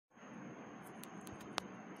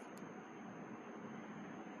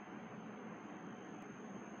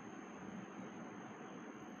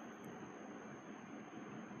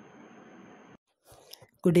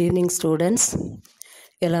Good evening students.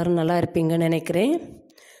 எல்லோரும் நல்லா இருப்பீங்கன்னு நினைக்கிறேன்.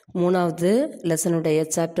 மூணாவது லெசனுடைய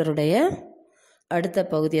சாப்டருடைய அடுத்த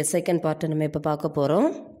பகுதியை செகண்ட் பார்ட்டை நம்ம இப்போ பார்க்க போகிறோம்.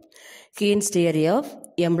 Keynes theory of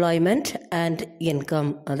employment and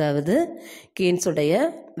income, அதாவது கீன்ஸுடைய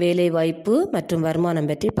வேலைவாய்ப்பு மற்றும்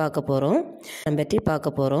வருமானம் பற்றி பார்க்க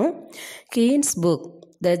போகிறோம். Keynes book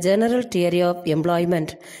The General Theory of Employment,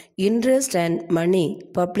 Interest and Money,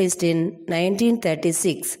 published in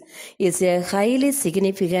 1936, is a highly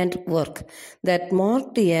significant work that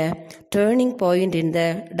marked a turning point in the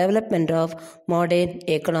development of modern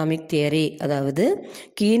economic theory. அதாவது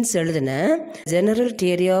Keynes எழுதின general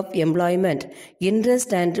theory of employment,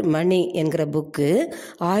 interest and money என்கிற book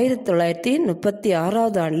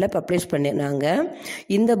 1936 ஆண்டில் publish பண்ணினாங்க.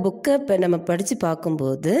 இந்த புக்கை இப்போ நம்ம படித்து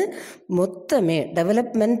பார்க்கும்போது மொத்தமே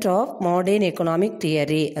development of modern economic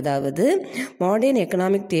theory, அதாவது மாடர்ன்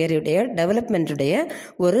எக்கனாமிக் தியரியுடைய டெவலப்மெண்ட்டுடைய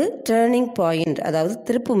ஒரு டேர்னிங் பாயிண்ட், அதாவது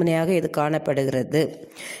திருப்பு முனையாக இது காணப்படுகிறது.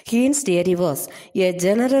 Keynes theory was a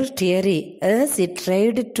general theory as it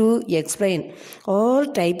tried to explain all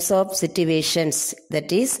types of situations, that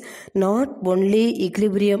is not only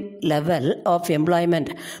equilibrium level of employment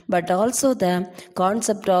but also the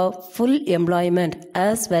concept of full employment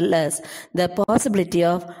as well as the possibility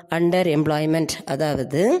of underemployment.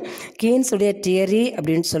 அதாவது கீன்ஸுடைய theory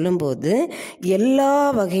அப்படின்னு சொல்லும்போது எல்லா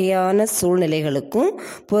வகையான சூழ்நிலைகளுக்கும்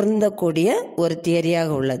பொருந்தக்கூடிய ஒரு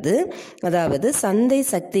தியரியாக உள்ளது. அதாவது சந்தை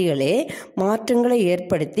சக்திகளே மாற்றங்களை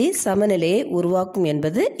ஏற்படுத்தி சமநிலையை உருவாக்கும்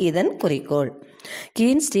என்பது இதன் குறிக்கோள்.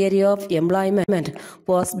 Keynes' theory of employment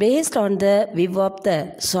was based on the view of the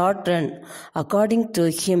short run. According to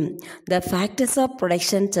him, the factors of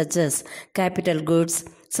production such as capital goods,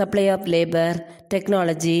 supply of labor,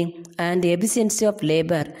 technology, and efficiency of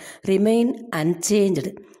labor remain unchanged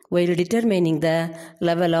while determining the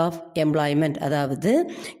level of employment. அதாவது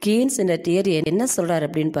Keynes இந்த theory என்ன சொல்கிறார்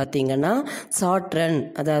அப்படின்னு பார்த்தீங்கன்னா, short run,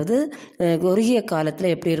 அதாவது குறுகிய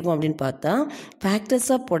காலத்தில் எப்படி இருக்கும் அப்படின்னு பார்த்தா, factors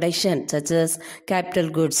of production சச்சஸ்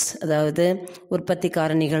capital goods, அதாவது உற்பத்தி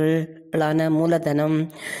காரணிகளான மூலதனம்,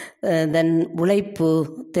 தென் உழைப்பு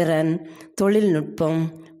திறன், தொழில்நுட்பம்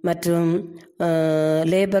மற்றும்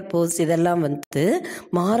லேபர் போர்ஸ், இதெல்லாம்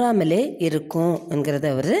மாறாமலே இருக்கும் என்கிறத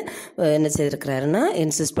அவர் என்ன செய்திருக்கிறாருன்னா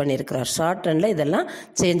இன்சிஸ்ட் பண்ணியிருக்கிறார். ஷார்ட் ரனில் இதெல்லாம்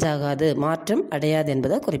சேஞ்ச் ஆகாது, மாற்றம் அடையாது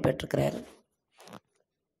என்பதை குறிப்பிட்டிருக்கிறார்.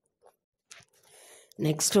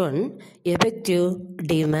 Next one, effective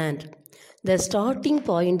demand. The starting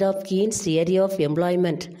point of Keynes' theory of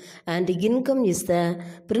employment and income is the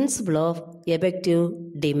principle of effective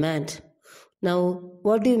demand. Now,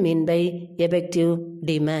 what do you mean by effective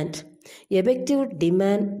demand? Effective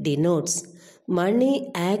demand denotes money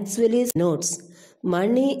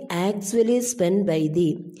actually spent by the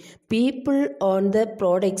people on the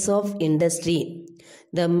products of industry.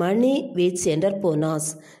 The money which entrepreneurs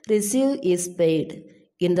receive is paid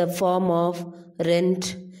in the form of rent,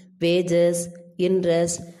 wages,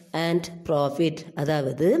 interest and profit.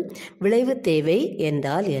 அதாவது விளைவு தேவை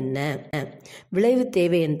என்றால் என்ன? விளைவு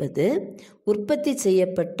தேவை என்பது உற்பத்தி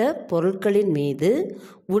செய்யப்பட்ட பொருட்களின் மீது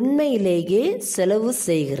உண்மையிலேயே செலவு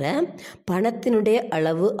செய்கிற பணத்தினுடைய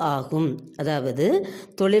அளவு ஆகும். அதாவது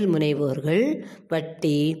தொழில் முனைவோர்கள்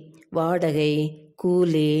வட்டி, வாடகை,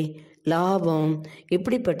 கூலி, லாபம்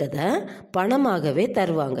இப்படிப்பட்டதை பணமாகவே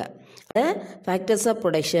தருவாங்க. ஃபேக்டர்ஸ் ஆஃப்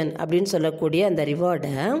ப்ரொடக்ஷன் அப்படின்னு சொல்லக்கூடிய அந்த ரிவார்டை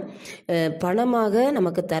பணமாக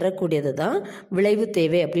நமக்கு தரக்கூடியது தான் விளைவு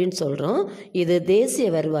தேவை அப்படின்னு சொல்கிறோம். இது தேசிய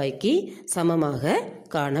வருவாய்க்கு சமமாக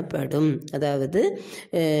காணப்படும், அதாவது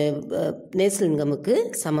நேஷனல் இன்கமுக்கு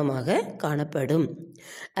சமமாக காணப்படும்.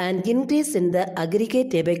 And increase in the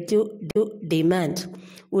aggregate effective demand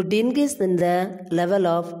would increase in the level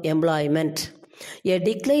of employment. A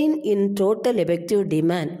decline in total effective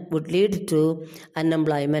demand would lead to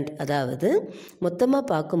unemployment. அதாவது மொத்தமாக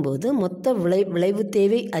பார்க்கும்போது மொத்த விளைவு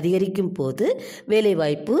தேவை அதிகரிக்கும் போது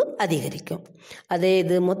வேலைவாய்ப்பு அதிகரிக்கும். அதே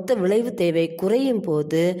இது மொத்த விளைவு தேவை குறையும்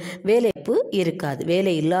போது வேலைவாய்ப்பு இருக்காது,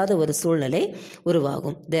 வேலை இல்லாத ஒரு சூழ்நிலை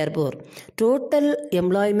உருவாகும். Therefore, total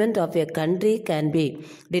employment of a country can be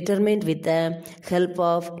determined with the help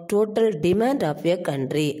of total demand of a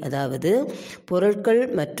country. அதாவது பொருட்கள்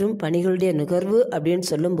மற்றும் பணிகளுடைய நுகர்வு அப்படின்னு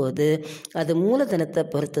சொல்லும்போது அது மூலதனத்தை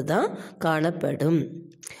பொறுத்து தான் காணப்படும்.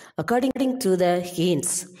 According to the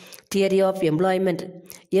Keynes theory of employment,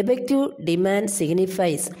 effective demand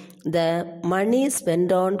signifies the money spent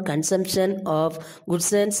on consumption of goods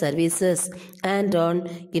and services and on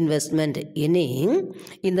investment. இனி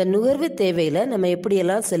இந்த நுகர்வு தேவையில் நம்ம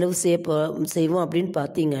எப்படியெல்லாம் செலவு செய்வோம் அப்படின்னு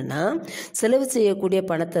பார்த்தீங்கன்னா, செலவு செய்யக்கூடிய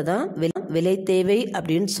பணத்தை தான் விலை தேவை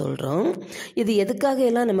அப்படின்னு சொல்கிறோம். இது எதுக்காக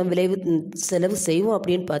எல்லாம் நம்ம செலவு செய்வோம்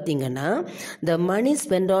அப்படின்னு பார்த்தீங்கன்னா, the money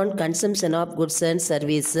spent on consumption of goods and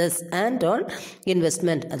services and on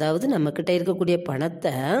investment. அதாவது நம்மக்கிட்ட இருக்கக்கூடிய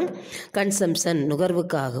பணத்தை கன்சம்ஷன்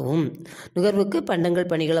நுகர்வுக்கு பண்டங்கள்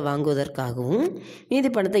பணிகளை வாங்குவதற்காகவும் மீதி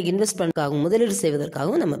பணத்தை இன்வெஸ்ட் பண்ணக்காகவும் முதலீடு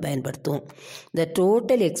செய்வதற்காகவும் நம்ம பயன்படுத்துவோம். The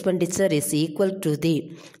total expenditure is equal to the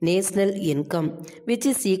national income which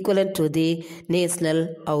is equivalent to the national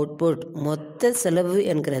output. மொத்த செலவு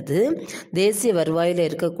என்கிறது தேசிய வருவாயில்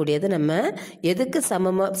இருக்கக்கூடியது நம்ம எதுக்கு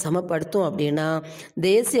சமப்படுத்தும் அப்படின்னா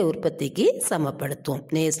தேசிய உற்பத்திக்கு சமப்படுத்தும்.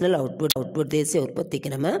 நேஷனல் அவுட்புட் தேசிய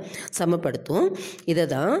உற்பத்திக்கு நம்ம சமப்படுத்தும். இதை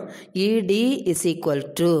தான் இடி இஸ் ஈக்குவல்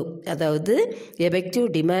டு, அதாவது effective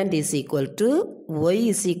demand is equal to Y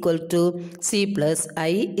is equal to C plus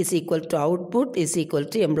I is equal to output is equal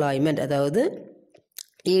to employment. அதாவது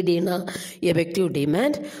EDனா effective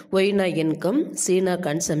demand, Yனா income, Cனா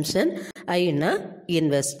consumption, Iனா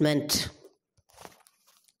investment.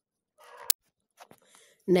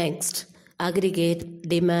 Next, aggregate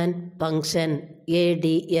demand function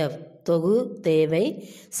ADF, தொகு தேவை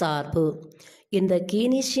சார்பு. In the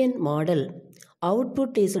Keynesian model,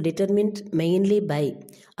 output is determined mainly by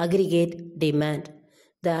aggregate demand.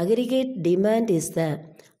 The aggregate demand is the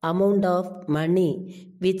amount of money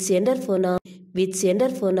which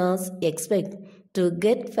entrepreneurs expect to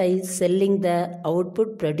get by selling the output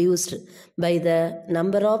produced by the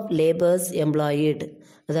number of laborers employed.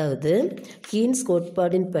 அதாவது Keynes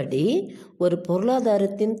கோட்பாடின்படி ஒரு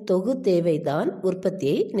பொருளாதாரத்தின் தொகு தேவைதான்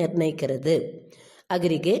உற்பத்தியை நிர்ணயிக்கிறது.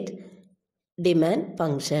 Aggregate demand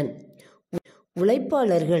function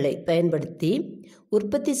உழைப்பாளர்களை பயன்படுத்தி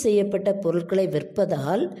உற்பத்தி செய்யப்பட்ட பொருட்களை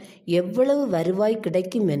விற்பதால் எவ்வளவு வருவாய்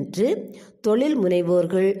கிடைக்கும் என்று தொழில்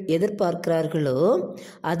முனைவோர்கள் எதிர்பார்க்கிறார்களோ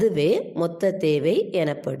அதுவே மொத்த தேவை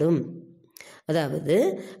எனப்படும். அதாவது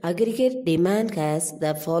aggregate demand has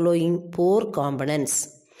the following 4 components: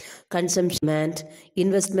 consumption demand,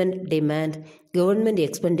 investment demand, government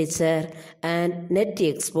expenditure and net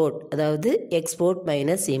export, அதாவது export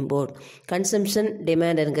minus import. consumption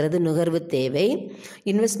demand என்கிறது நுகர்வு தேவை,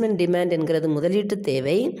 investment demand என்கிறது முதலீட்டு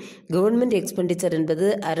தேவை, government expenditure என்பது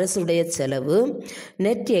அரசுடைய செலவு,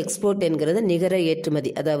 net export என்கிறது நிகர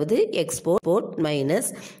ஏற்றுமதி, அதாவது export minus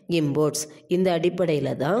imports. இந்த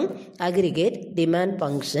அடிப்படையில் தான் aggregate demand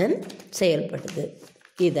function செயல்படுது.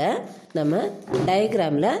 இதை நம்ம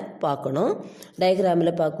டயக்ராமில் பார்க்கணும்.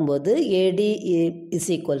 டயக்ராமில் பார்க்கும்போது ஏடி is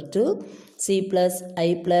equal to C plus I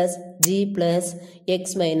plus G plus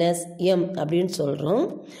X minus M அப்படின்னு சொல்கிறோம்.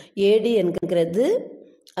 ஏடி என்கிறது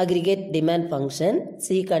aggregate demand function,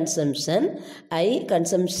 C consumption, ஐ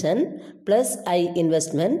கன்சம்ஷன் ப்ளஸ் ஐ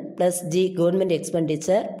investment plus G government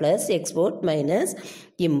expenditure plus export minus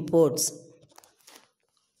imports.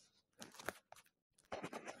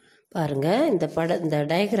 பாருங்கள், இந்த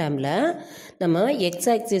டயக்ராமில் நம்ம எக்ஸ்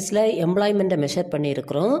ஆக்சிஸில் எம்ப்ளாய்மெண்ட்டை மெஷர்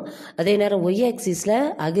பண்ணியிருக்கிறோம். அதே நேரம் ஒய் ஆக்சிஸில்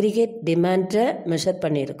அக்ரிகேட் டிமாண்டை மெஷர்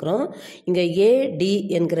பண்ணியிருக்கிறோம். இங்கே ஏடி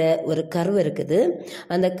என்கிற ஒரு கர்வ் இருக்குது.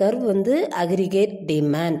 அந்த கர்வ் வந்து அக்ரிகேட்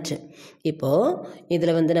டிமாண்ட். இப்போது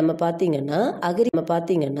இதில் நம்ம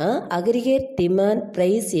பார்த்தீங்கன்னா aggregate demand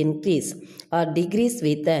price increase R degrees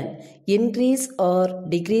with an increase R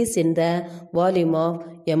decrease in the volume of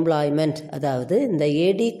employment. அதாவது இந்த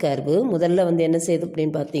ஏடி கர்வு முதல்ல என்ன செய்யுது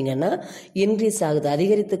அப்படின்னு பார்த்தீங்கன்னா இன்க்ரீஸ் ஆகுது,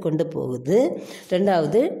 அதிகரித்து கொண்டு போகுது.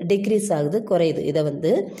 ரெண்டாவது டிக்ரீஸ் ஆகுது, குறையுது.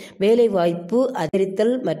 இதை வேலைவாய்ப்பு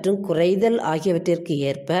அதிகரித்தல் மற்றும் குறைதல் ஆகியவற்றிற்கு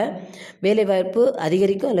ஏற்ப வேலைவாய்ப்பு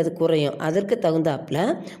அதிகரிக்கும் அல்லது குறையும். அதற்கு தகுந்தாப்புல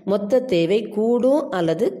மொத்த தேவை கூடும்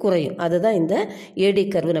அல்லது குறையும். அதுதான் இந்த ஏடி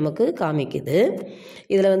கர்வு நமக்கு காமிக்குது.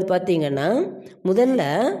 இதில் பார்த்தீங்கன்னா முதல்ல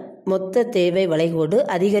மொத்த தேவை வளைகோடு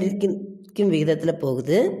அதிகரிக்கும் விகிதத்தில்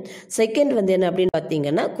போகுது. செகண்ட் என்ன அப்படின்னு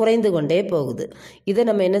பார்த்தீங்கன்னா குறைந்து கொண்டே போகுது. இதை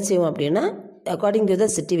நம்ம என்ன செய்வோம் அப்படின்னா அக்கார்டிங் டு த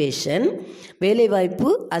சிச்சுவேஷன் வேலைவாய்ப்பு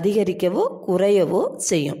அதிகரிக்கவோ குறையவோ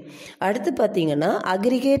செய்யும். அடுத்து பார்த்தீங்கன்னா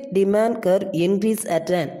aggregate demand curve increase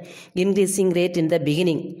at an increasing rate in the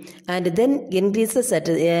beginning and then increases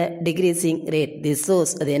at a decreasing rate. This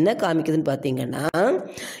shows அது என்ன காமிக்குதுன்னு பார்த்தீங்கன்னா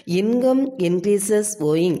income increases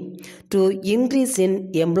owing to increase in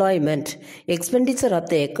employment, expenditure of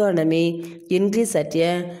the economy increase at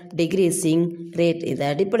a decreasing rate. இது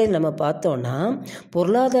அடிப்படையில் நம்ம பார்த்தோன்னா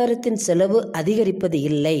பொருளாதாரத்தின் செலவு அதிகரிப்பது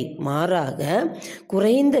இல்லை, மாறாக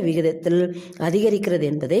குறைந்த விகிதத்தில் அதிகரிக்கிறது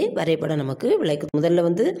என்பதை வரைபடம் நமக்கு விளக்குது. முதல்ல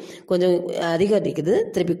கொஞ்சம் அதிகரிக்குது,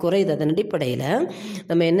 திருப்பி குறையுது. அதன் அடிப்படையில்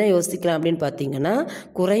நம்ம என்ன யோசிக்கலாம் அப்படின்னு பார்த்தீங்கன்னா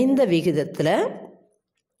குறைந்த விகிதத்தில்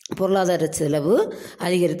பொருளாதார செலவு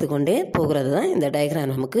அதிகரித்து கொண்டே போகிறது தான் இந்த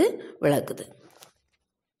டயக்ராம் நமக்கு விளக்குது.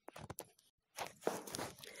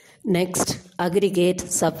 Next, aggregate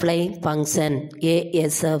supply function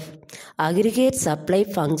ASF. Aggregate supply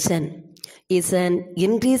function is an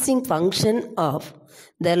increasing function of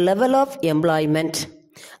the level of employment.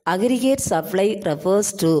 Aggregate supply refers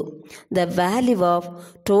to the value of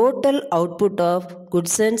total output of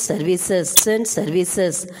goods and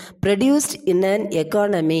services produced in an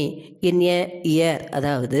economy in a year.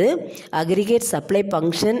 அதாவது aggregate supply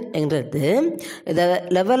function என்றது the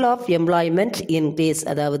level of employment increase,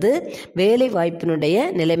 அதாவது வேலை வாய்ப்பினுடைய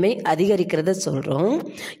நிலைமை அதிகரிக்கிறத சொல்கிறோம்.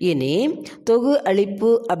 இனி தொகு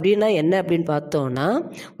அளிப்பு அப்படின்னா என்ன அப்படின்னு பார்த்தோன்னா,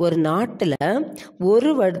 ஒரு நாட்டில்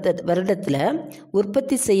ஒரு வருடத்தில்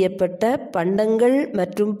உற்பத்தி செய்யப்பட்ட பண்டங்கள்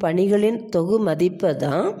மற்றும் பணிகளின் தொகு மதிப்பை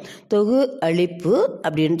தான் தொகு அளிப்பு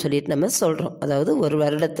அப்படின்னு சொல்லிட்டு நம்ம சொல்கிறோம். அதாவது ஒரு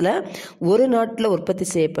வருடத்தில் ஒரு நாட்டில் உற்பத்தி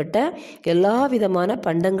செய்யப்பட்ட எல்லா விதமான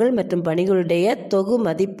பண்டங்கள் மற்றும் பணிகளுடைய தொகு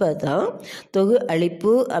மதிப்பை தான் தொகு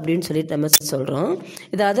அளிப்பு அப்படின்னு சொல்லிட்டு நம்ம சொல்கிறோம்.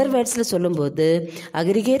 இது அதர் வேர்ட்ஸில் சொல்லும்போது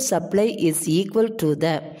aggregate supply is equal to the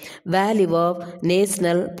value of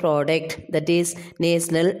national product, that is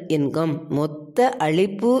national income. மொத்த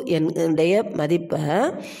அளிப்பு என்னுடைய மதிப்பை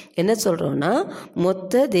என்ன சொல்கிறோன்னா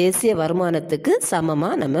மொத்த தேசிய வருமானத்துக்கு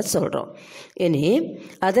சமமாக நம்ம சொல்கிறோம். இனி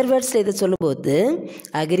அதர் வேர்ட்ஸில் இதை சொல்லும்போது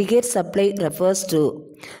aggregate supply refers to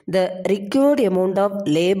the required amount of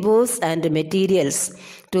labors and materials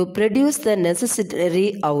to produce the necessary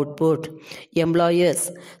output. Employers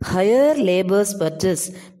hire laborers purchase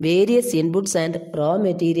various inputs and raw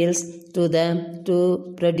materials to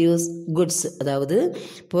produce goods. அதாவது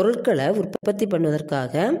பொருட்களை உற்பத்தி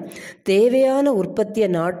பண்ணுவதற்காக தேவையான உற்பத்தியை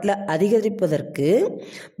நாட்டில் அதிகரிப்பதற்கு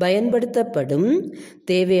பயன்படுத்தப்படும்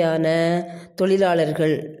தேவையான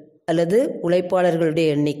தொழிலாளர்கள் அல்லது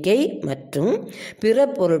உழைப்பாளர்களுடைய எண்ணிக்கை மற்றும் பிற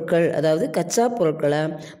பொருட்கள், அதாவது கச்சா பொருட்களை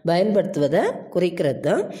பயன்படுத்துவதை குறிக்கிறது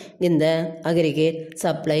தான் இந்த aggregate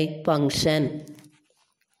supply function.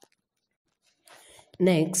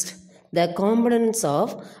 Next, the components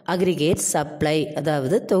of aggregate supply,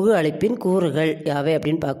 அதாவது தொகு அளிப்பின் கூறுகள் யாவை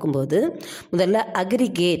அப்படின்னு பார்க்கும்போது, முதல்ல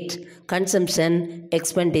அக்ரிகேட் கன்சம்ஷன்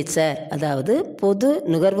எக்ஸ்பெண்டிச்சர், அதாவது பொது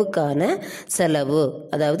நுகர்வுக்கான செலவு,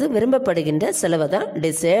 அதாவது விரும்பப்படுகின்ற செலவை தான்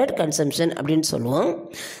டிசைர்ட் கன்சம்ஷன் அப்படின்னு சொல்லுவோம்.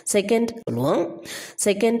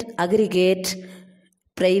 செகண்ட் அக்ரிகேட்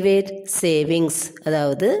பிரைவேட் சேவிங்ஸ்,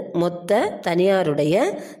 அதாவது மொத்த தனியாருடைய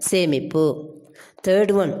சேமிப்பு.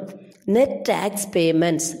 Third one net tax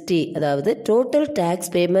payments T, அதாவது total tax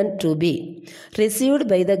payment to be received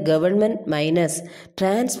by the government minus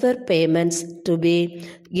transfer payments to be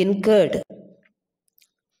incurred,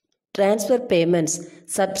 transfer payments,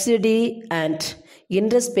 subsidy and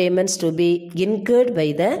interest payments to be incurred by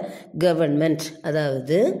the government.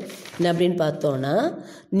 அதாவது என்ன அப்படின்னு பார்த்தோன்னா,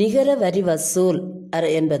 நிகர வரி வசூல்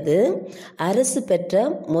என்பது அரசு பெற்ற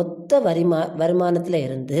மொத்த வருமானத்தில்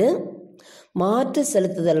இருந்து மாற்று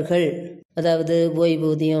செலுத்துதல்கள், அதாவது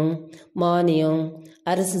ஓய்வூதியம், மானியம்,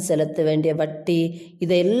 அரசு செலுத்த வேண்டிய வட்டி,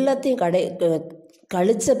 இதை எல்லாத்தையும்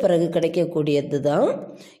கழிச்ச பிறகு கிடைக்கக்கூடியது தான்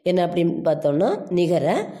என்ன அப்படின்னு பார்த்தோம்னா நிகர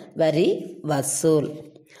வரி வசூல்.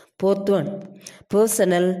 Fourth one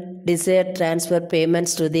personal desired transfer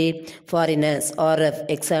payments to the foreigners, RF,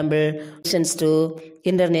 example to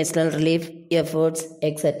international relief efforts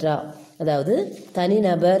etc. அதாவது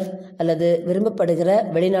தனிநபர் அல்லது விரும்பப்படுகிற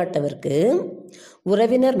வெளிநாட்டவருக்கு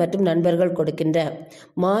உறவினர் மற்றும் நண்பர்கள் கொடுக்கின்ற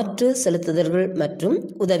மாற்று செலுத்துதல்கள் மற்றும்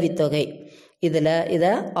உதவித்தொகை.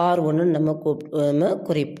 இதை R1 நம்ம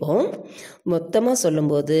குறிப்போம். மொத்தமாக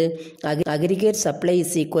சொல்லும்போது aggregate supply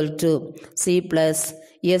is equal to C plus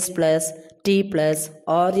S plus T plus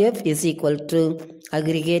RF is equal to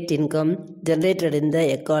aggregate income generated in the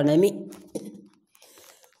economy.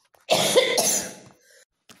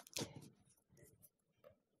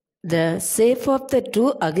 The shape of the two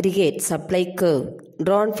aggregate supply curve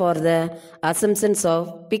drawn for the assumptions of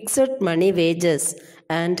fixed money wages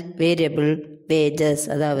and variable wages,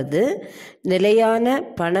 அதாவது நிலையான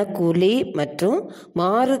பணக்கூலி மற்றும்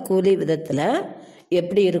மாறு கூலி விதத்தில்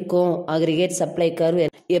எப்படி இருக்கும் aggregate supply curve,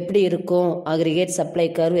 எப்படி இருக்கும் அக்ரிகேட் சப்ளை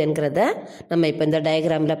கர்வ் என்கிறத நம்ம இப்போ இந்த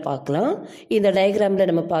டயக்ராமில் பார்க்கலாம். இந்த டயக்ராமில்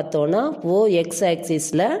நம்ம பார்த்தோன்னா எக்ஸ்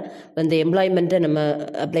ஆக்சிஸில் வந்து எம்ப்ளாய்மெண்ட்டை நம்ம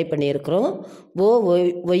அப்ளை பண்ணியிருக்கிறோம்.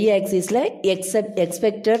 ஒய் ஆக்சிஸில்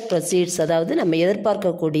எக்ஸ்பெக்டட் ப்ரொசீட்ஸ், அதாவது நம்ம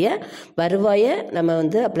எதிர்பார்க்கக்கூடிய வருவாயை நம்ம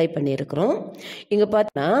வந்து அப்ளை பண்ணியிருக்கிறோம். இங்கே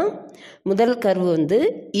பார்த்தோன்னா முதல் கர்வு வந்து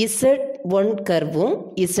Z1 கர்வும்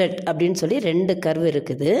Z அப்படின்னு சொல்லி 2 கர்வு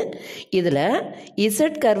இருக்குது. இதில்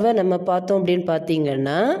Z கர்வை நம்ம பார்த்தோம் அப்படின்னு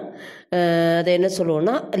பார்த்தீங்கன்னா அதை என்ன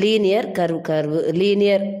சொல்லுவோம்னா லீனியர்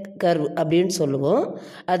கர்வ் அப்படின்னு சொல்லுவோம்.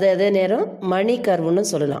 அதே நேரம் மணி கர்வுன்னு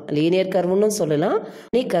சொல்லலாம், லீனியர் கர்வுன்னு சொல்லலாம்,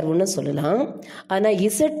 மணி கர்வுன்னு சொல்லலாம். ஆனால்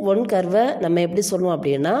Z1 கர்வை நம்ம எப்படி சொல்லுவோம்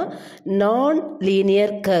அப்படின்னா நான்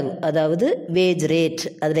லீனியர் கர்வ், அதாவது வேஜ் ரேட்,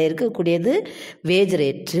 அதில் இருக்கக்கூடியது வேஜ்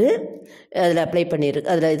ரேட்டு அதில்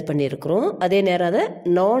அதில் இது பண்ணியிருக்கிறோம். அதே நேரம் அதை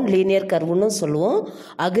நான் லீனியர் கர்வுன்னு சொல்லுவோம்,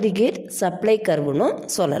 அக்ரிகேட் சப்ளை கர்வுன்னு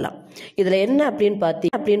சொல்லலாம். இதில் என்ன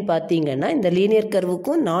அப்படின்னு பார்த்தீங்கன்னா இந்த லீனியர்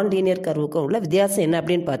கர்வுக்கும் நான் லீனியர் கர்வுக்கும் உள்ள வித்தியாசம் என்ன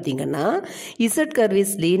அப்படின்னு பார்த்தீங்கன்னா Z curve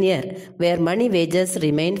is linear where money wages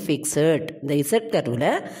remain fixed. இந்த Z கர்வில்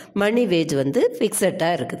மணி வேஜ் வந்து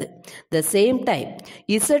ஃபிக்ஸட்டாக இருக்குது. The same time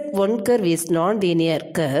Z1 curve is நான் linear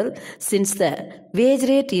curve since the wage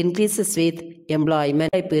rate increases with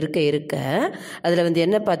employment. இப்போ இருக்க அதில் வந்து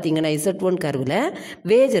என்ன பார்த்தீங்கன்னா Z1 கர்வில்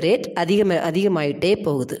வேஜ் ரேட் அதிகமாயிட்டே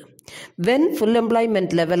போகுது. When full employment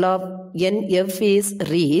level of NF is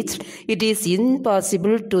reached, it is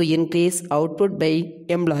impossible to increase output by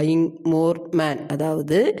employing more man.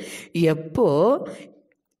 அதாவது எப்போ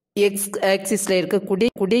எக்ஸ் ஆக்சிஸில்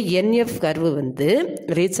இருக்கக்கூடிய என்எஃப் கர்வு வந்து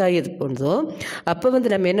ரீச் ஆகியது போன்றதோ அப்போ வந்து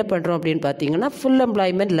நம்ம என்ன பண்ணுறோம் அப்படின்னு பார்த்தீங்கன்னா ஃபுல்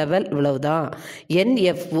எம்ப்ளாய்மெண்ட் லெவல் இவ்வளவுதான்.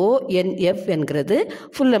 என்எஃப் என்கிறது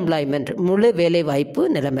ஃபுல் எம்ப்ளாய்மெண்ட், முழு வேலை வாய்ப்பு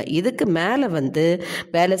நிலைமை. இதுக்கு மேலே வந்து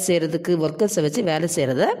வேலை செய்கிறதுக்கு ஒர்க்கர்ஸை வச்சு வேலை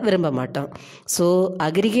செய்கிறத விரும்ப மாட்டோம். So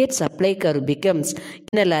aggregate supply curve becomes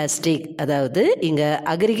inelastic. அதாவது இங்கே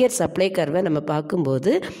அக்ரிகேட் சப்ளை கர்வை நம்ம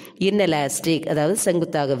பார்க்கும்போது இன்எலாஸ்டிக், அதாவது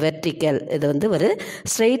செங்குத்தாக வெர்டிக்கல், இது வந்து ஒரு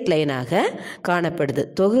ஸ்ட்ரெயிட் லைனாக காணப்படுது.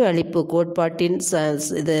 தொகு அளிப்பு கோட்பாட்டின்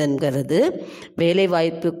இதுங்கிறது வேலை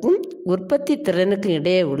வாய்ப்புக்கும் உற்பத்தி திறனுக்கும்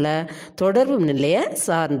இடையே உள்ள தொடர்பு நிலையை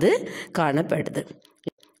சார்ந்து காணப்படுது.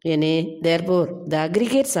 Therefore, the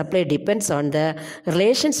aggregate supply depends on the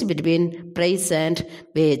relationship between price and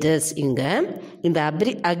wages. இந்த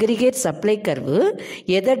aggregate supply கர்வு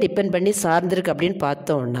எதை டிபெண்ட் பண்ணி சார்ந்திருக்கு அப்படின்னு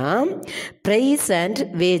பார்த்தோம்னா price and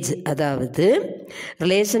wage, அதாவது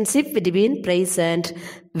relationship between price and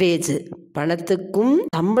wage, பணத்துக்கும்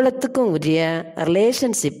சம்பளத்துக்கும் உரிய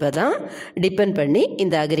ரிலேஷன்ஷிப்பை தான் டிபெண்ட் பண்ணி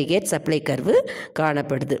இந்த அக்ரிகேட் சப்ளை கர்வு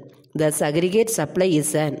காணப்படுது. Thus, aggregate supply is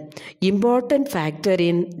an important factor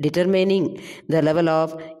in determining the level of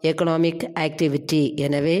economic activity.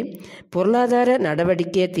 எனவே பொருளாதார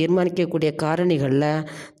நடவடிக்கையை தீர்மானிக்கக்கூடிய காரணிகளில்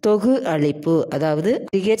தொகு அளிப்பு, அதாவது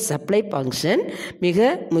aggregate supply function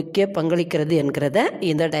மிக முக்கிய பங்களிக்கிறது என்கிறத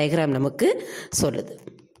இந்த டயக்ராம் நமக்கு சொல்லுது.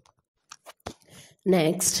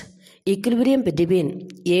 Next, equilibrium between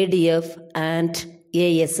ADF and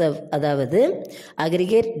ASF, அதாவது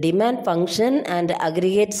aggregate demand function and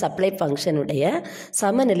aggregate supply function உடைய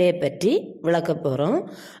சமநிலையை பற்றி விளக்க போகிறோம்.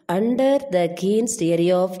 Under the Keynes theory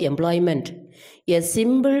of employment, a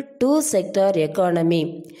simple two-sector economy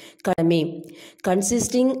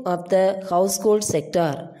consisting of the household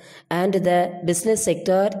sector and the business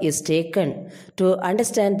sector is taken to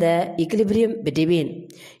understand the equilibrium between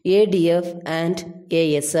ADF and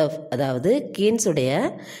ASF. அதாவது Keynes உடைய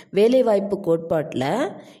வேலைவாய்ப்பு கோட்பாட்டில்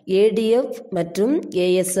ADF மற்றும்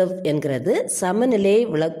ASF என்கிறது சமநிலையை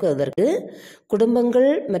விளக்குவதற்கு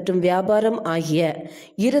குடும்பங்கள் மற்றும் வியாபாரம் ஆகிய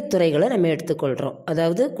இரு துறைகளை நம்ம எடுத்துக்கொள்கிறோம்.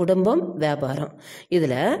 அதாவது குடும்பம், வியாபாரம்.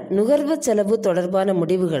 இதில் நுகர்வு செலவு தொடர்பான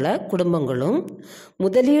முடிவுகளை குடும்பங்களும்,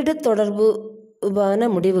 முதலீடு தொடர்பான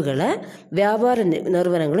முடிவுகளை வியாபார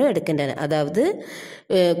நிறுவனங்களும் எடுக்கின்றன. அதாவது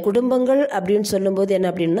குடும்பங்கள் அப்படின்னு சொல்லும்போது என்ன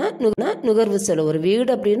அப்படின்னா நுகர்வு செலவு, ஒரு வீடு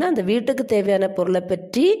அப்படின்னா அந்த வீட்டுக்கு தேவையான பொருளை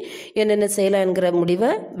பற்றி என்னென்ன செய்யலாங்கிற முடிவை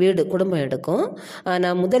குடும்பம் எடுக்கும்.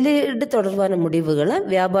 ஆனால் முதலீடு தொடர்பான முடிவுகளை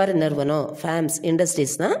வியாபார நிறுவனம், ஃபேம்ஸ்,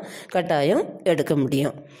 இண்டஸ்ட்ரீஸ் தான் கட்டாயம் எடுக்க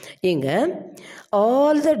முடியும். இங்கே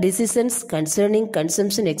all the decisions concerning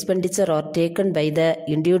consumption expenditure are taken by the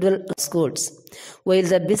individual households, while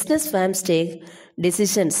the business firms take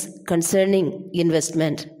decisions concerning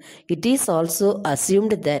investment. It is also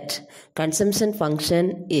assumed that consumption function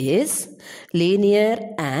is linear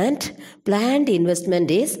and planned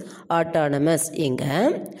investment is autonomous. இங்க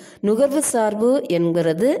நுகர்வு சார்பு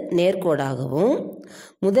என்கிறது நேர்கோடாகவும்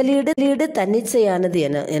முதலீடு தன்னிச்சையானது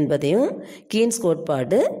என்பதையும் Keynes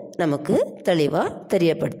கோட்பாடு நமக்கு தெளிவாக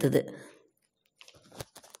தெரியப்படுத்துது.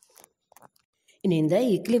 இனி இந்த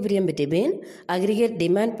equilibrium between aggregate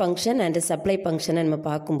demand function and supply ஃபங்க்ஷனை நம்ம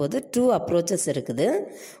பார்க்கும்போது 2 அப்ரோச்சஸ் இருக்குது.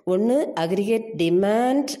 ஒன்று aggregate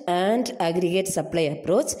demand and aggregate supply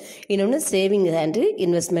approach, இன்னொன்று சேவிங் அண்ட்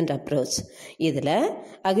இன்வெஸ்ட்மெண்ட் அப்ரோச். இதில்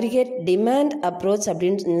அக்ரிகேட் டிமாண்ட் அப்ரோச்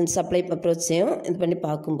அப்படின்னு சப்ளை அப்ரோச்சையும் இது பண்ணி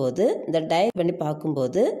பார்க்கும்போது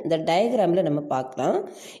இந்த டயக்ராமில் நம்ம பார்க்கலாம்.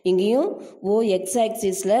 இங்கேயும் OX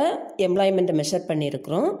ஆக்சிஸில் எம்ப்ளாய்மெண்ட்டை மெஷர்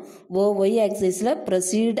பண்ணியிருக்கிறோம், OY ஆக்சிஸில்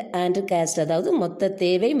ப்ரொசீட் அண்ட் காஸ்ட், அதாவது மொத்த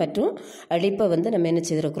தேவை மற்றும் அளிப்பை வந்து நம்ம என்ன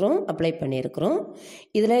செய்திருக்கிறோம், அப்ளை பண்ணியிருக்கிறோம்.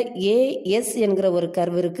 இதில் ஏஎஸ் என்கிற ஒரு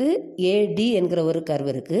கர்வ் இருக்குது, ஏடி என்கிற ஒரு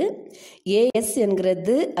கர்வ் இருக்குது. ஏஎஸ்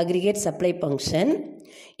என்கிறது அக்ரிகேட் சப்ளை ஃபங்க்ஷன்,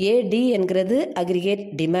 ஏடி என்கிறது அக்ரிகேட்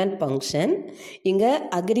டிமாண்ட் ஃபங்க்ஷன். இங்கே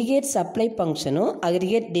அக்ரிகேட் சப்ளை ஃபங்க்ஷனும்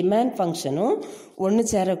அக்ரிகேட் டிமாண்ட் ஃபங்க்ஷனும் ஒன்று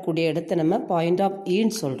சேரக்கூடிய இடத்த நம்ம பாயிண்ட் ஆஃப்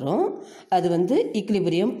ஈன்னு சொல்கிறோம். அது வந்து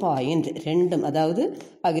ஈக்லிபிரியம் பாயிண்ட் ரெண்டும், அதாவது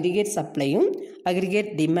அக்ரிகேட் சப்ளையும்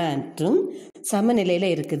அக்ரிகேட் டிமாண்டும் சமநிலையில்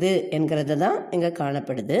இருக்குது என்கிறது தான் இங்கே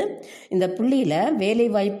காணப்படுது. இந்த புள்ளியில்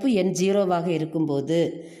வேலைவாய்ப்பு எண் 0வாக இருக்கும்போது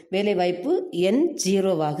வேலைவாய்ப்பு எண்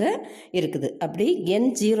 0வாக இருக்குது. அப்படி எண்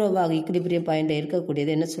 0வாக ஈக்லிபிரியம் பாயிண்ட்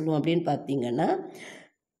இருக்கக்கூடியது என்ன சொல்லுவோம் அப்படின்னு பார்த்தீங்கன்னா,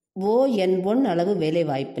 ON1 அளவு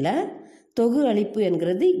வேலைவாய்ப்பில் தொகு அளிப்பு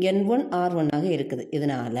என்கிறது N1R1ஆக இருக்குது.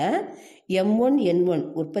 இதனால் M1 N1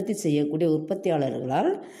 உற்பத்தி செய்யக்கூடிய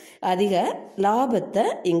உற்பத்தியாளர்களால் அதிக லாபத்தை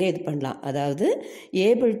இங்கே இது பண்ணலாம். அதாவது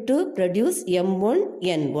able to produce M1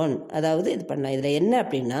 N1, அதாவது இது பண்ணலாம். இதில் என்ன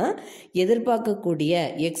அப்படின்னா, எதிர்பார்க்கக்கூடிய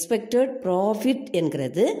எக்ஸ்பெக்டட் ப்ராஃபிட்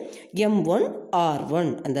என்கிறது M1 R1.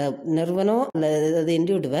 அந்த நிறுவனம் அல்லது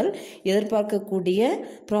இண்டிவிஜுவல் எதிர்பார்க்கக்கூடிய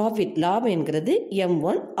ப்ராஃபிட் லாபம் என்கிறது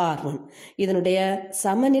M1 R1. இதனுடைய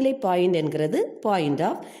சமநிலை பாயிண்ட் என்கிறது பாயிண்ட்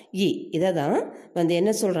ஆஃப் இ. இதை தான் வந்து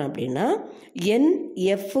என்ன சொல்கிறோம் அப்படின்னா,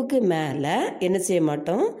 NFக்கு மேலே என்ன செய்ய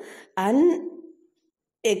மாட்டோம்,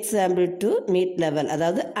 எக்ஸாம்பிள் டு மீட் லெவல்,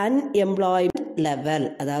 அதாவது அன்எம்ப்ளாய்மெண்ட் லெவல்.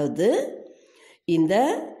 அதாவது இந்த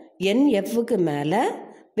NFக்கு மேலே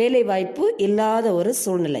வேலைவாய்ப்பு இல்லாத ஒரு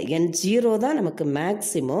சூழ்நிலை. N0 தான் நமக்கு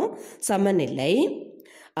மேக்சிமம் சமநிலை.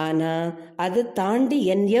 ஆனால் அது தாண்டி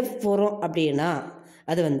NF போகிறோம் அப்படின்னா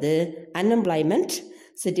அது வந்து அன்எம்ப்ளாய்மெண்ட்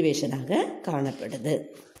சிச்சுவேஷனாக காணப்படுது.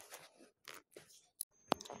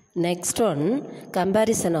 Next one,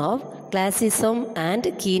 comparison of classism and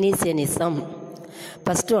Keynesianism.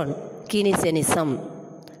 First one, Keynesianism,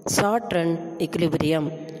 short run equilibrium,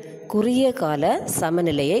 குறுகிய கால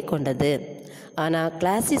சமநிலையை கொண்டது. ஆனால்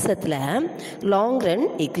கிளாசிசத்தில் லாங் ரன்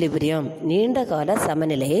equilibrium, நீண்ட கால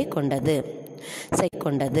சமநிலையை கொண்டது.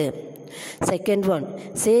 Second one,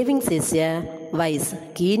 savings is a wise.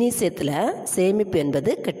 கீனிசியத்தில் சேமிப்பு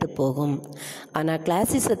என்பது கெட்டுப்போகும். ஆனால்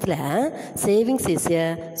கிளாசிசத்தில் savings is A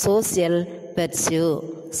social virtue,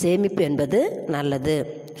 சேமிப்பு என்பது நல்லது.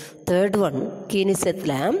 Third one,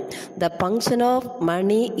 கீனிசியத்தில் the function of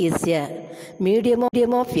money is a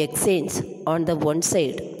medium of exchange on the one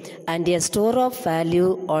side and a store of value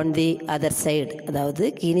on the other side. அதாவது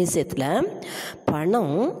கீனிசியத்தில்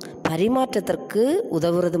பணம் பரிமாற்றத்திற்கு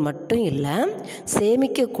உதவுறது மட்டும் இல்லை,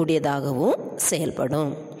 சேமிக்கக்கூடியதாகவும்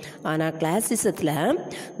செயல்படும். ஆனால் கிளாசிசத்தில்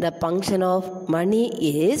the function of money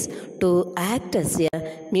is to act as a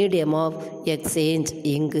medium of exchange.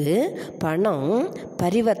 இங்கு பணம்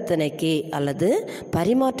பரிவர்த்தனைக்கு அல்லது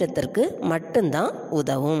பரிமாற்றத்திற்கு மட்டும்தான்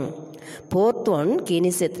உதவும். Fourth one,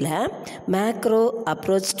 கீனிசியத்தில் macro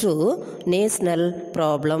approach to national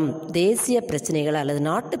problem, தேசிய பிரச்சனைகளை அல்லது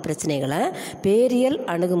நாட்டு பிரச்சனைகளை பேரியல்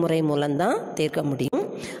அணுகுமுறை மூலம்தான் தீர்க்க முடியும்.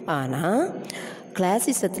 ஆனால்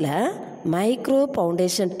கிளாசிசத்தில் micro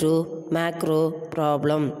foundation to macro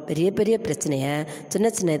problem, பெரிய பெரிய பிரச்சனையை சின்ன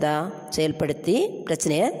சின்னதாக செயல்படுத்தி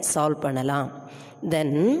பிரச்சனையை சால்வ் பண்ணலாம்.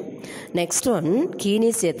 Then next one,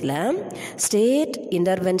 கீனிசியத்தில் state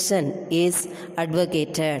intervention is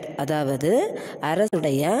advocated, அதாவது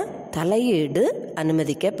அரசுடைய தலையீடு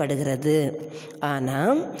அனுமதிக்கப்படுகிறது.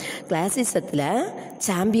 ஆனால் கிளாசிசத்தில்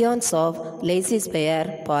சாம்பியன்ஸ் ஆஃப்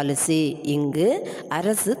லேசிஸ்பெயர் பாலிசி, இங்கு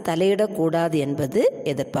அரசு தலையிடக்கூடாது என்பது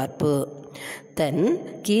எதிர்பார்ப்பு. தென்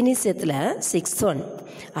கீனிசியத்தில் sixth one,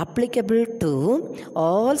 applicable to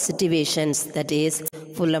all situations, that is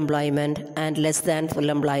full employment and less than full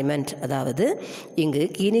employment. அதாவது இங்கு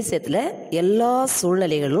கீனிசியத்தில் எல்லா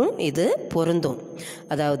சூழ்நிலைகளும் இது பொருந்தும்.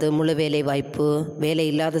 அதாவது முழு வேலை வாய்ப்பு, வேலை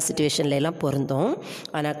இல்லாத சுச்சுவேஷன்ல எல்லாம் பொருந்தும்.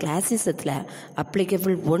 ஆனால் கிளாசிசத்தில்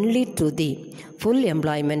applicable only to the full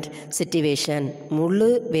employment situation,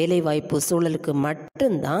 முழு வேலை வாய்ப்பு சூழலுக்கு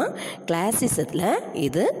மட்டும்தான் கிளாசிசத்தில்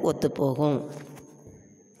இது ஒத்துப்போகும்.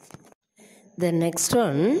 The next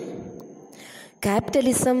one,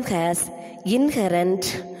 capitalism has inherent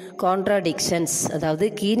contradictions. அதாவது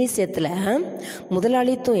கீனிசியத்தில்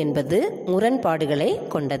முதலாளித்துவம் என்பது முரண்பாடுகளை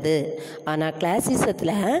கொண்டது. ஆனால்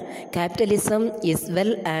கிளாசிசத்தில் capitalism is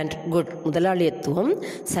well and good, முதலாளித்துவம்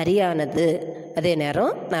சரியானது, அதே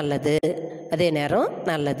நேரம்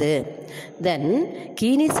நல்லது. தென்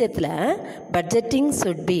கீனிசியத்தில் budgeting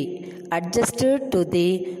should be adjusted to the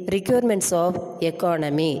requirements of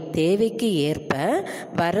economy, தேவைக்கு ஏற்ப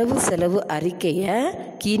வரவு செலவு அறிக்கையை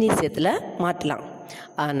கீனிசியத்தில் மாற்றலாம்.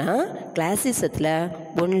 ஆனால் கிளாசிசத்தில்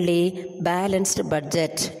ஒன்லி பேலன்ஸ்டு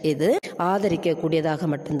பட்ஜெட் இது ஆதரிக்கக்கூடியதாக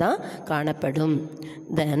மட்டும்தான் காணப்படும்.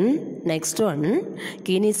 Then next one,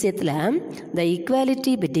 கீனீசியத்தில் the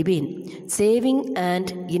equality between saving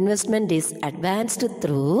and investment is advanced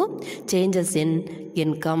through changes in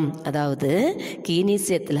income. அதாவது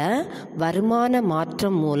கீனீசியத்தில் வருமான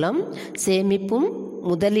மாற்றம் மூலம் சேமிப்பும்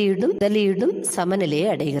முதலீடும் சமநிலையை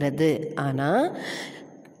அடைகிறது. ஆனால்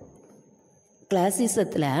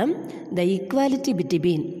கிளாசிசத்தில் த equality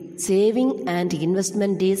between saving and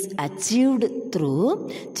investment is achieved through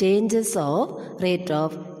changes of rate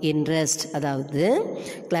of interest. அதாவது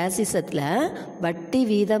கிளாசிசத்தில் வட்டி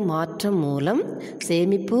வீத மாற்றம் மூலம்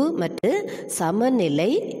சேமிப்பு மற்றும்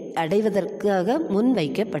சமநிலை அடைவதற்காக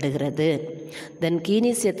முன்வைக்கப்படுகிறது. தென்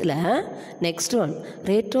கீனீசியத்தில் next one,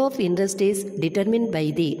 rate of interest is determine by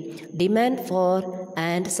the demand for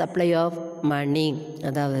and supply of money.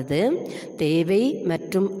 அதாவது தேவை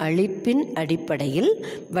மற்றும் அளிப்பின் அடிப்படையில்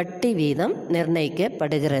வட்டி வீதம்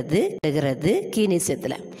நிர்ணயிக்கப்படுகிறது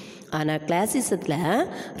கீனீசியத்தில். ஆனால் கிளாசிசத்தில்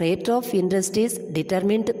rate of interest is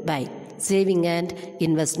determined by saving and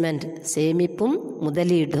investment. சேமிப்பும்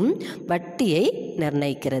முதலீடும் வட்டியை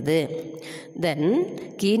நிர்ணயிக்கிறது. தென்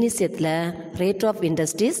கீனீசியத்தில் rate of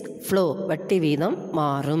interest is flow, வட்டி வீதம்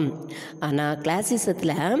மாறும். ஆனால்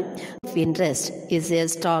கிளாசிசத்தில் இன்ட்ரெஸ்ட் இஸ் ஏ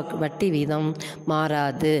ஸ்டாக், வட்டி வீதம்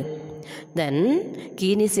மாறாது. தென்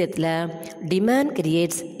கீனீசியத்தில் demand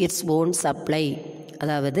creates its own supply.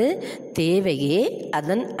 அதாவது தேவையே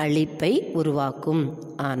அதன் அளிப்பை உருவாக்கும்.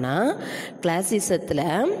 ஆனால்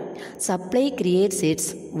கிளாசிசத்தில் supply creates its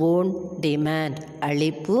own demand.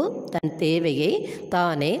 அளிப்பு தன் தேவையை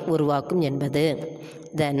தானே உருவாக்கும் என்பது.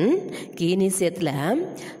 தென் கீனீசியத்தில்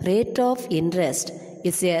rate of interest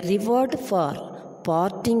is a reward for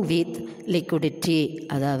partying with liquidity.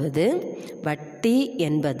 அதாவது வட்டி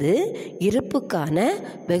என்பது இருப்புக்கான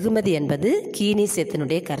வெகுமதி என்பது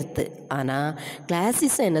கீனீசியத்தினுடைய கருத்து. ஆனால்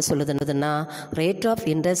கிளாசிசம் என்ன சொல்லுதுன்னா rate of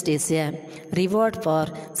interest is a reward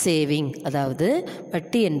for saving. அதாவது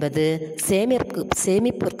வட்டி என்பது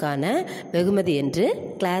சேமிப்பிற்கான வெகுமதி என்று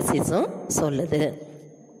கிளாசிசம் சொல்லுது.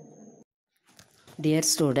 டியர்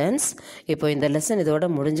ஸ்டூடெண்ட்ஸ், இப்போ இந்த லெசன் இதோட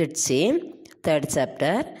முடிஞ்சிடுச்சு. 3rd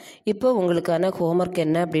chapter. இப்போ உங்களுக்கான ஹோம்ஒர்க்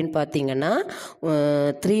என்ன அப்படின்னு பார்த்தீங்கன்னா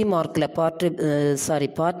 3 மார்க்கில்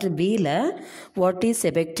பார்ட் பியில் what is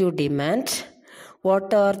effective demand,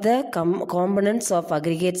 what are the components of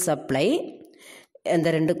aggregate supply, அந்த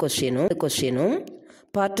 2 கொஸ்டினும்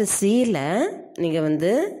பார்ட் சியில் நீங்கள்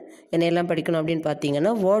என்னையெல்லாம் படிக்கணும் அப்படின்னு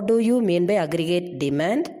பார்த்தீங்கன்னா what to you mean by aggregate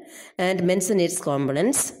demand and mention it's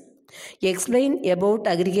components, explain about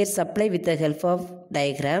aggregate supply with the help of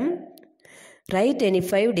diagram, write any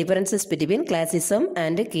 5 differences between classicism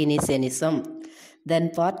and keynesianism. Then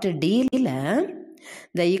part D,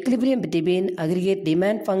 the equilibrium between aggregate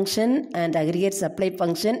demand function and aggregate supply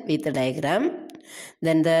function with a diagram.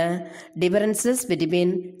 Then the differences between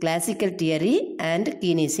classical theory and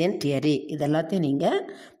Keynesian theory. இதெல்லாத்தையும் நீங்கள்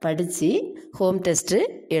படித்து home test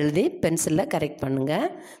எழுதி பென்சிலில் correct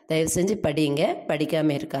பண்ணுங்கள். தயவு செஞ்சு படிங்க,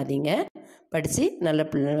 படிக்காமல் இருக்காதீங்க. படித்து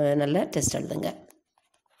நல்ல டெஸ்ட் எழுதுங்க.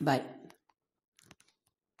 பாய்.